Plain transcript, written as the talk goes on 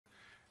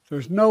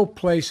There's no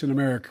place in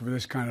America for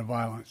this kind of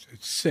violence.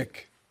 It's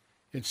sick.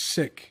 It's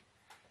sick.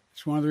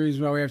 It's one of the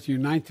reasons why we have to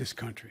unite this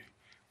country.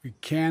 We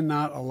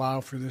cannot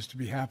allow for this to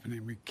be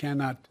happening. We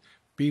cannot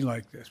be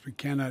like this. We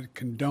cannot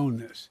condone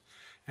this.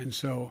 And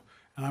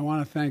I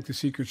want to thank the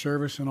Secret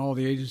Service and all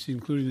the agencies,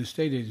 including the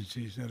state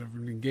agencies, that have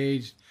been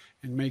engaged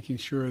in making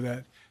sure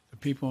that the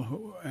people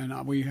who, and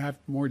we have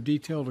more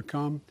detail to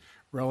come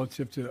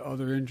relative to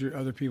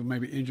other people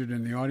maybe injured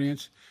in the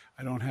audience.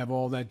 I don't have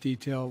all that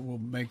detail. We'll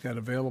make that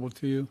available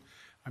to you.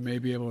 I may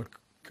be able to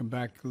come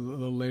back a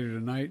little later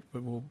tonight,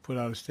 but we'll put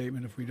out a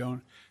statement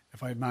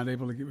if I'm not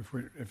able to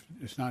if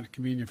it's not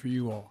convenient for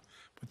you all.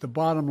 But the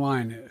bottom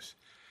line is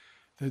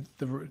that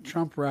the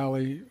Trump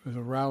rally was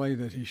a rally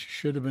that he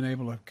should have been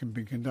able to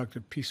be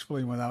conducted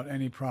peacefully without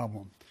any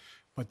problem.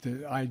 But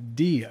the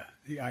idea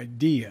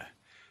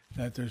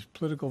that there's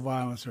political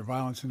violence or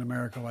violence in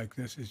America like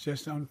this is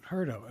just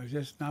unheard of. It's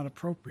just not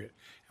appropriate.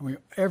 And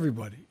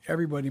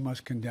everybody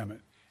must condemn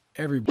it.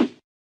 Everybody.